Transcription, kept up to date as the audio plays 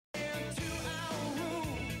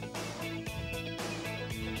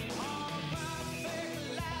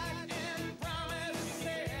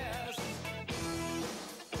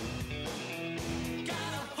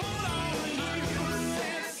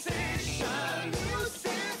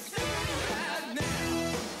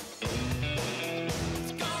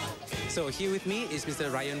So here with me is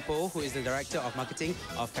Mr. Ryan Poe, who is the Director of Marketing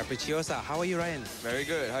of Capriciossa. How are you, Ryan? Very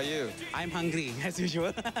good. How are you? I'm hungry, as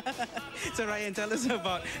usual. So Ryan, tell us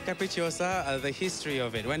about Capriciossa, the history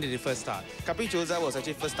of it. When did it first start? Capriciossa was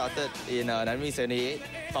actually first started in 1978,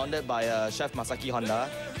 founded by Chef Masaki Honda.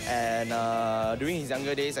 And during his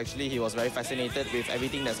younger days, actually, he was very fascinated with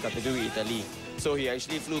everything that's got to do with Italy. So he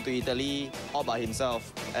actually flew to Italy all by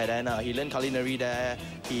himself, and then he learned culinary there.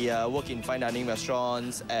 He worked in fine dining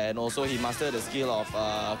restaurants, and also he mastered the skill of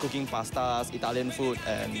cooking pastas, Italian food,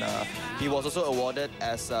 and he was also awarded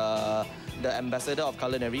as the ambassador of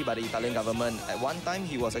culinary by the Italian government. At one time,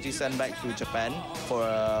 he was actually sent back to Japan for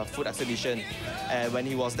a food exhibition, and when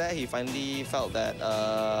he was there, he finally felt that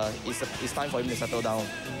it's time for him to settle down.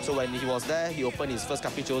 So when he was there, he opened his first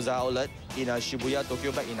Capriciossa outlet in Shibuya,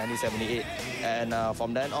 Tokyo back in 1978. And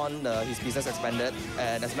from then on, his business expanded.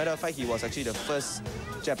 And as a matter of fact, he was actually the first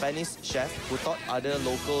Japanese chef who taught other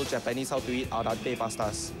local Japanese how to eat al dente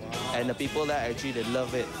pastas. Wow. And the people there actually, they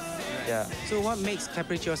love it. Yeah. So what makes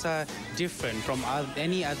Capriciossa different from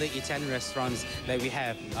any other Italian restaurants that we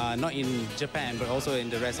have, not in Japan, but also in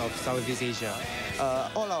the rest of Southeast Asia?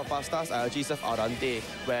 All our pastas are actually served al dente,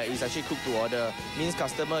 where it's actually cooked to order. Means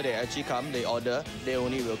customer, they actually come, they order, they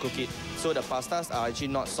only will cook it. So the pastas are actually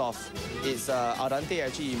not soft. It's al dente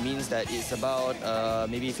actually means that it's about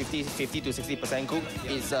maybe 50 to 60% cooked.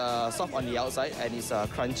 It's soft on the outside and it's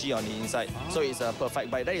crunchy on the inside. So it's a perfect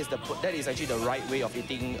bite. That is actually the right way of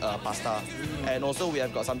eating pasta. And also we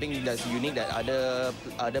have got something that's unique that other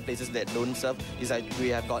places that don't serve is that we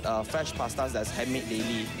have got fresh pastas that's handmade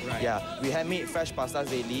daily. Right. Yeah, we handmade fresh pastas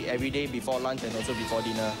daily every day before lunch and also before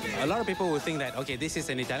dinner. A lot of people will think that, okay, this is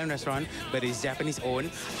an Italian restaurant, but it's Japanese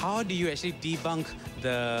owned. How do you actually debunk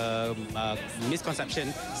the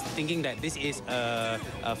misconception thinking that this is a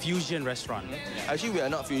fusion restaurant? Actually, we are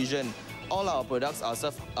not fusion. All our products are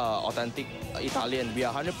served authentic Italian. We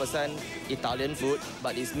are 100% Italian food,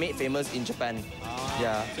 but it's made famous in Japan.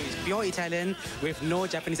 Yeah. So it's pure Italian with no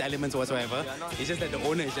Japanese elements whatsoever. It's just that the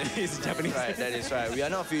owner is Japanese. Right, that is right. We are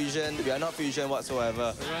not fusion. We are not fusion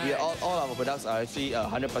whatsoever. Right. We are all our products are actually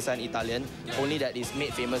 100% Italian. Only that is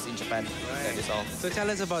made famous in Japan. Right. That is all. So tell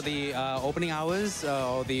us about the opening hours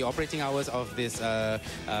or the operating hours of this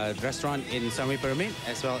restaurant in Sunway Pyramid,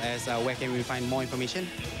 as well as where can we find more information?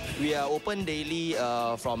 We are open daily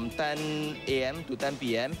from 10 a.m. to 10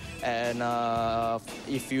 p.m. And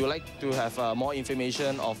if you like to have more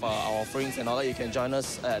information of our offerings and all that, you can join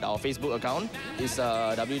us at our Facebook account. It's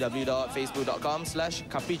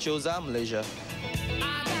www.facebook.com/Capriciossa Malaysia.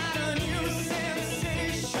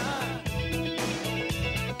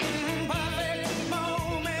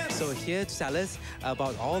 So here to tell us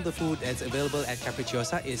about all the food that's available at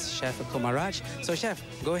Capriciossa is Chef Komaraj. So Chef,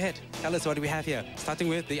 go ahead. Tell us what we have here, starting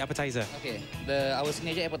with the appetizer. Okay, our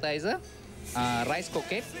signature appetizer, rice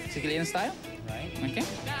croquette, Sicilian style. Right. Okay.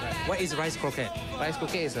 Right. What is rice croquette? Rice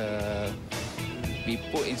croquette is we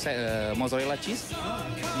put inside mozzarella cheese.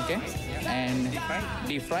 Okay. And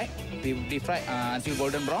deep fry. We deep fry until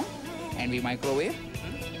golden brown, and we microwave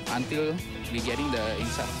until we getting the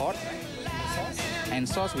inside hot. And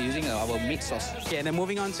sauce, we're using our meat sauce. Okay, and then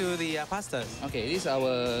moving on to the pastas. Okay, this is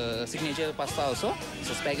our signature pasta also. It's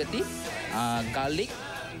a spaghetti, garlic,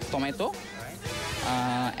 tomato,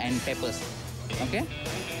 and peppers. Okay,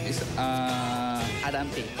 it's al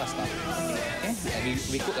dente pasta. Okay,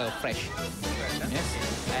 we cook fresh. Yes.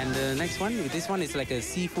 And the next one, this one is like a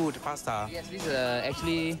seafood pasta. Yes, this is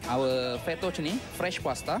actually our fettuccine, fresh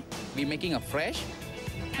pasta. We're making a fresh,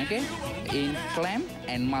 okay, in clam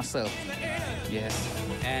and mussel. Yes.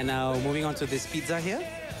 And now moving on to this pizza here.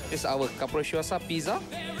 This is our Capriciossa pizza.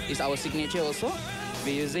 It's our signature also.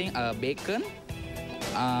 We're using bacon,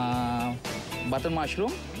 butter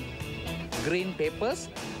mushroom, green peppers,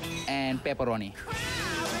 and pepperoni,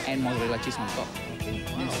 and mozzarella cheese on top.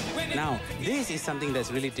 Yes. Now, this is something that's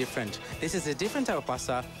really different. This is a different type of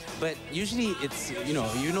pasta, but usually it's, you know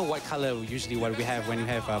what color usually what we have when you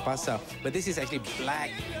have pasta, but this is actually black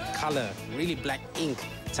color, really black ink.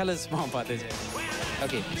 Tell us more about this.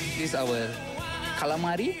 Okay, this is our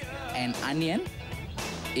calamari and onion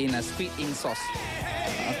in a sweet ink sauce.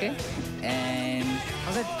 Okay, and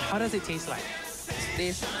how does it taste like?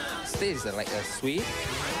 This is like a sweet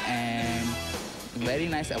and very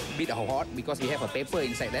nice, a bit hot because we have a pepper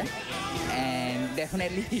inside there, and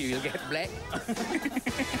definitely you will get black.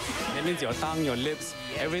 That means your tongue, your lips,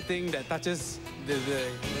 everything that touches the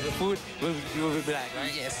food will be black,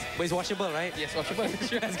 right? Yes. But it's washable, right? Yes, washable.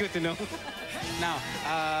 That's good to know. Now,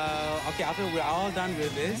 okay, after we're all done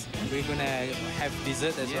with this, we're gonna have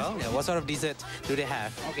dessert as well. Yeah, what sort of dessert do they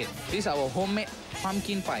have? Okay, this is our homemade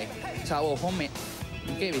pumpkin pie. It's our homemade.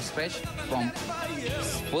 Okay, we scratch from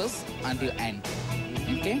first until end.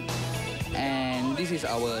 Okay, and this is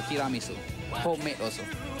our tiramisu, homemade also.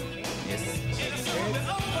 Yes.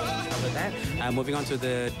 After that, moving on to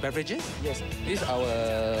the beverages. Yes, this is our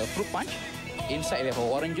fruit punch. Inside we have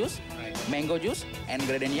orange juice, mango juice, and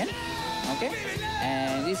gradenian. Okay,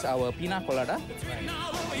 and this is our pina colada.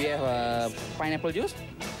 We have pineapple juice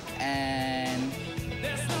and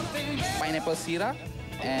pineapple syrup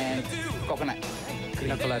and coconut.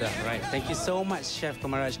 Pina colada, right. Thank you so much, Chef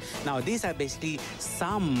Kamaraj. Now, these are basically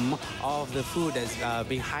some of the food that's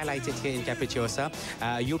being highlighted here in Capriciossa.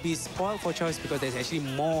 You'll be spoiled for choice because there's actually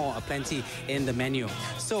more, plenty in the menu.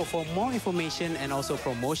 So, for more information and also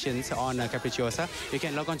promotions on Capriciossa, you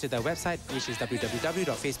can log on to their website, which is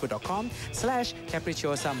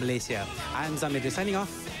www.facebook.com/Capriciossa Malaysia. I'm Zamil Idris signing off.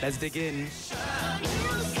 Let's dig in.